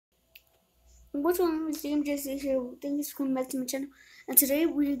What's on with James Jesse here? Thank you for coming back to my channel. And today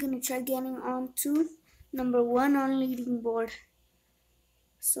we're gonna try getting on to number 1 on leading board.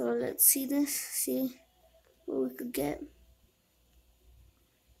 So let's see this, see what we could get.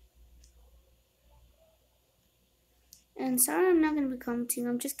 And sorry I'm not gonna be commenting,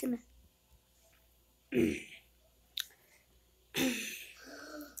 I'm just gonna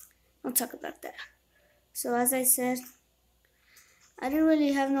I'll talk about that. So as I said, I didn't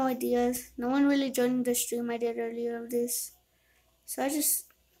really have no ideas. No one really joined the stream I did earlier of this. So I just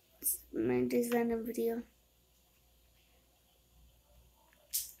made this random video.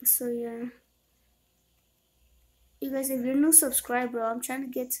 So yeah. You guys, if you're new, subscribe, bro. I'm trying to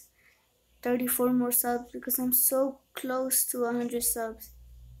get 34 more subs because I'm so close to 100 subs.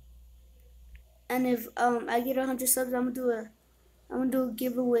 And if I get 100 subs, I'm gonna do a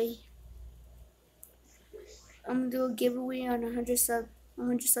giveaway. I'm gonna do a giveaway on 100 sub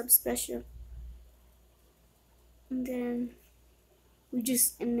special. And then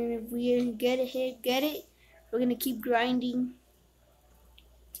if we get it, we're gonna keep grinding.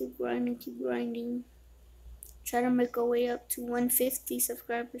 Keep grinding. Try to make our way up to 150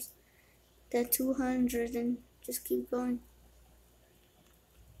 subscribers. Then 200 and just keep going.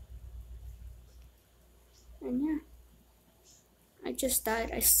 And yeah. I just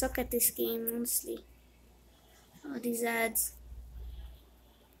died. I suck at this game, honestly. All these ads.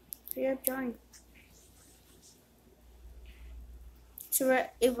 Hurry up, join. So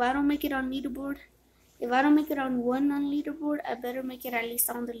if I don't make it on leaderboard, if I don't make it on 1 on leaderboard, I better make it at least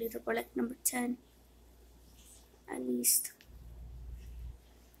on the leaderboard, like number 10. At least.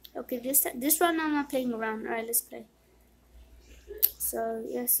 Okay, this round I'm not playing around. Alright, let's play. So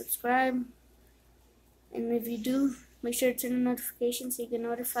yeah, subscribe. And if you do, make sure to turn on notifications so you get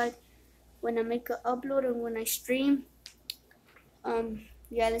notified when I make an upload and when I stream.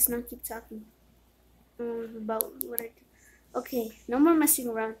 Yeah, let's not keep talking about what I do. Okay, no more messing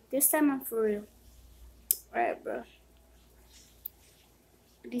around. This time I'm for real. Alright, bro.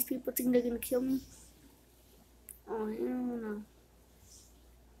 These people think they're gonna kill me? Oh, hell no.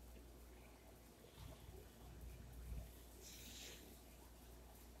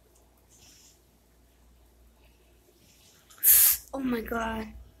 Oh my god.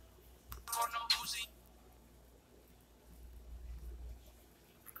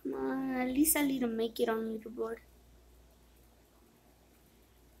 Come on, at least I need to make it on leaderboard.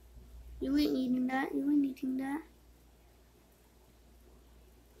 You ain't eating that. You ain't eating that.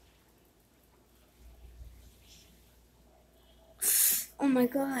 Oh my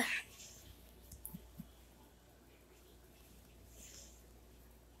god.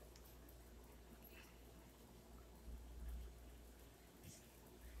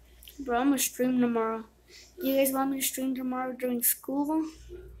 Bro, I'm gonna stream tomorrow. Do you guys want me to stream tomorrow during school?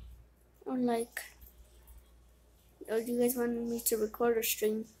 Or or do you guys want me to record or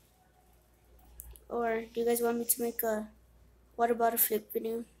stream? Or do you guys want me to make a water bottle flip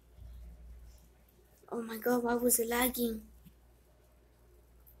video? Oh my god, why was it lagging?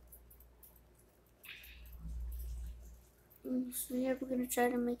 So yeah, we're gonna try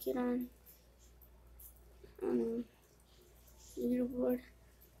to make it on leaderboard.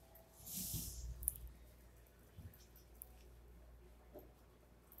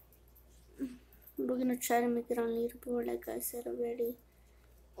 We're gonna try to make it on leaderboard, like I said already.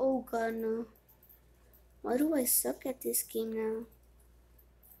 Oh god, no. Why do I suck at this game now?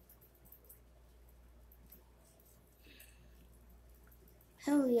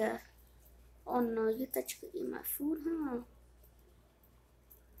 Hell yeah. Oh no, you thought you could eat my food, huh?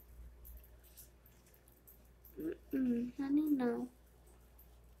 Honey, no.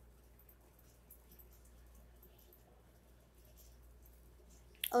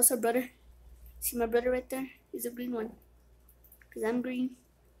 Also, brother. See my brother right there? He's a green one. Because I'm green.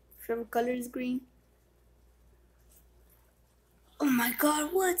 Favorite color is green. Oh my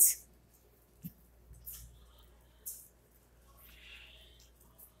god, what?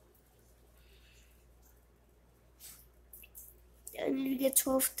 I need to get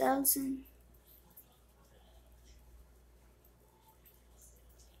 12,000.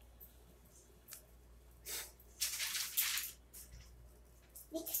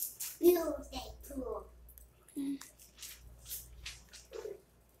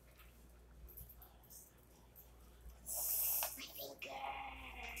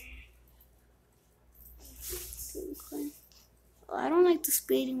 Oh, I don't like the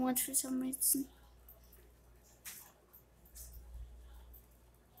speeding ones for some reason.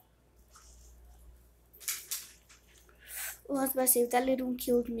 Oh, I was about to say, if that little one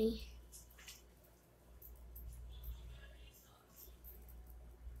killed me.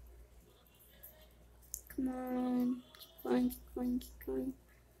 Come on. Keep going, keep going, keep going.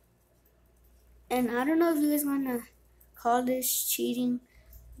 And I don't know if you guys wanna call this cheating,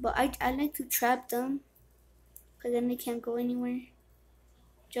 but I like to trap them, because then they can't go anywhere.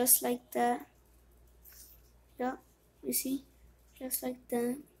 Just like that. Yup, you see? Just like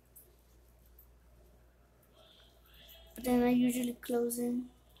that. But then I usually close in.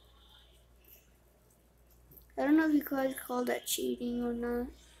 I don't know if you guys call that cheating or not.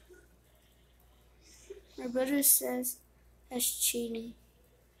 My brother says that's cheating,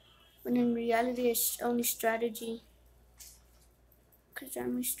 but in reality it's only strategy. Because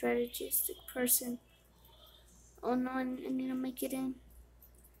I'm a strategistic person. Oh no, I need to make it in.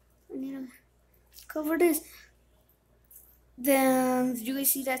 I need to cover this. Then, did you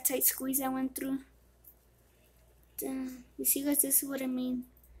guys see that tight squeeze I went through? Then, you see guys, this is what I mean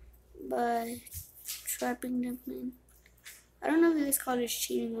by trapping them in. I don't know if you guys call this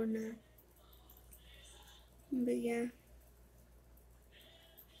cheating or not. But yeah.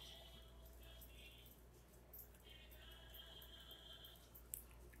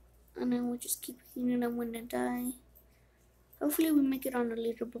 And then we'll just keep healing them when they die. Hopefully we make it on the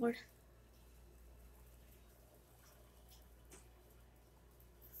leaderboard.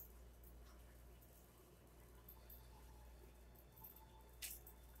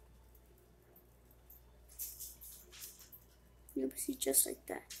 You'll see just like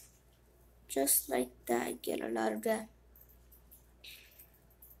that. Just like that, I get a lot of that.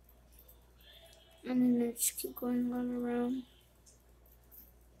 And then I just keep going all around.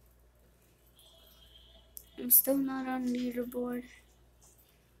 I'm still not on leaderboard.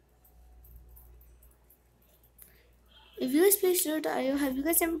 If you guys play Slur.io, have you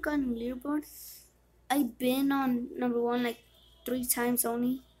guys ever gotten leaderboard? I've been on number 1 like 3 times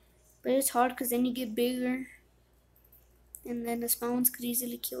only. But it's hard because then you get bigger. And then the small ones could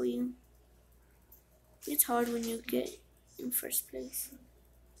easily kill you. It's hard when you get in first place.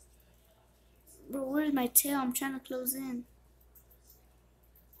 Bro, where's my tail? I'm trying to close in.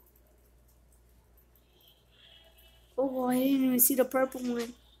 Oh, I didn't even see the purple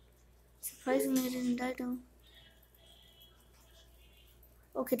one. Surprisingly, I didn't die though.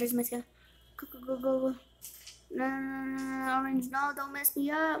 Okay, there's my tail. Go, go, go, go, go. No, no, no, no, no, orange. No, don't mess me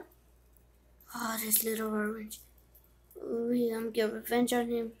up. Oh, this little orange. Ooh, I'm gonna get revenge on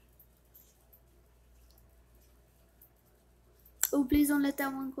him. Oh, please don't let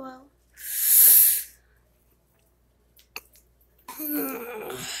that one go out.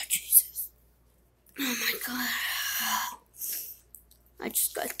 Oh, Jesus. Oh my god. I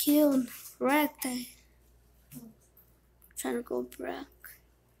just got killed. Wrecked. Trying to go back.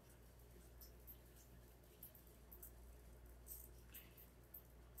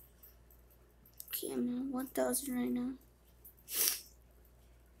 Okay, I'm at 1,000 right now.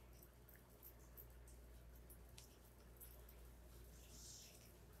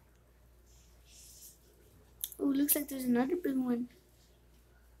 Oh, looks like there's another big one.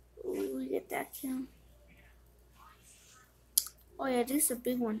 Oh, we get that kill. Oh yeah, this is a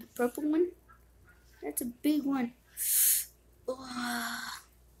big one. The purple one? That's a big one. Oh.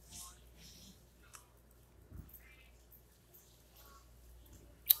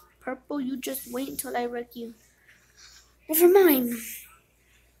 Purple, you just wait until I wreck you. Never mind.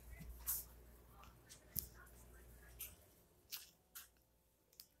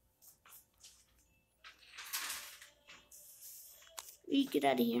 You get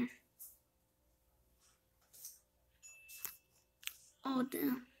out of here. Oh,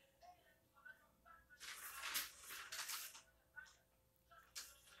 damn.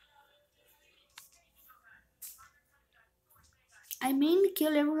 I mainly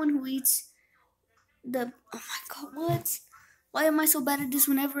kill everyone who eats the... Oh my god, what? Why am I so bad at this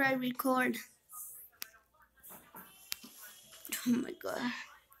whenever I record? Oh my god.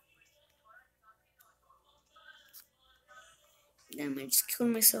 Damn, I just killed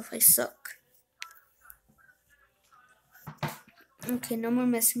myself. I suck. Okay, no more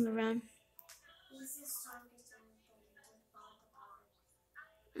messing around.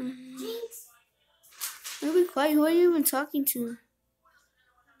 Be quiet. Who are you even talking to?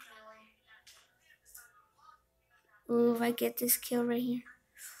 Oh, if I get this kill right here.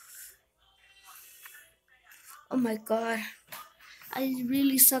 Oh my god. I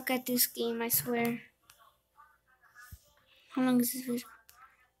really suck at this game, I swear. How long is this video?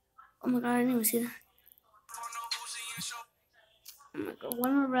 Oh my god, I didn't even see that. Oh my god,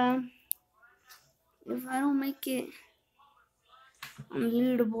 one more round. If I don't make it on the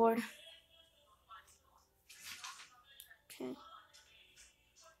leaderboard. Okay.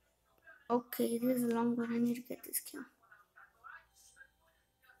 Okay, this is a long one. I need to get this kill.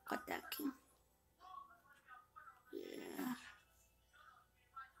 Got that kill.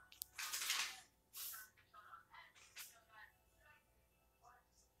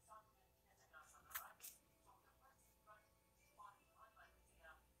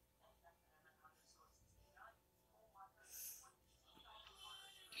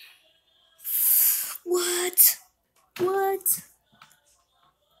 What? What?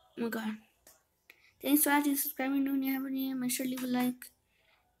 Oh my god. Thanks for watching, subscribing, doing you have any, make sure to leave a like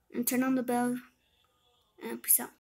and turn on the bell. And peace out.